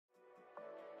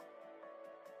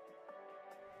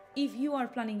If you are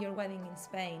planning your wedding in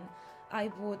Spain, I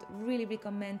would really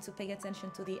recommend to pay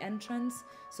attention to the entrance.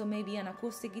 So maybe an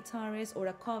acoustic guitarist or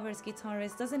a covers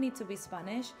guitarist, doesn't need to be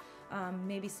Spanish,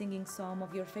 maybe singing some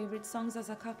of your favorite songs as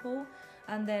a couple.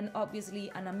 And then obviously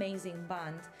an amazing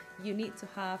band. You need to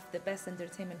have the best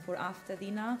entertainment for after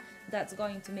dinner. That's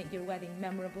going to make your wedding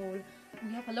memorable.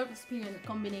 We have a lot of experience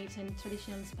combining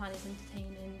traditional Spanish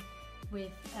entertainment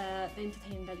with the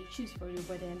entertainment that you choose for your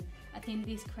wedding. I think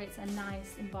this creates a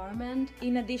nice environment.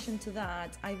 In addition to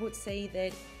that, I would say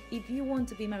that if you want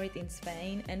to be married in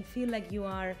Spain and feel like you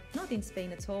are not in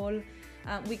Spain at all,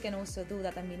 we can also do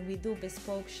that. I mean, we do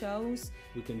bespoke shows.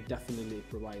 We can definitely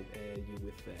provide you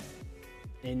with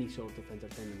any sort of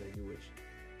entertainment that you wish.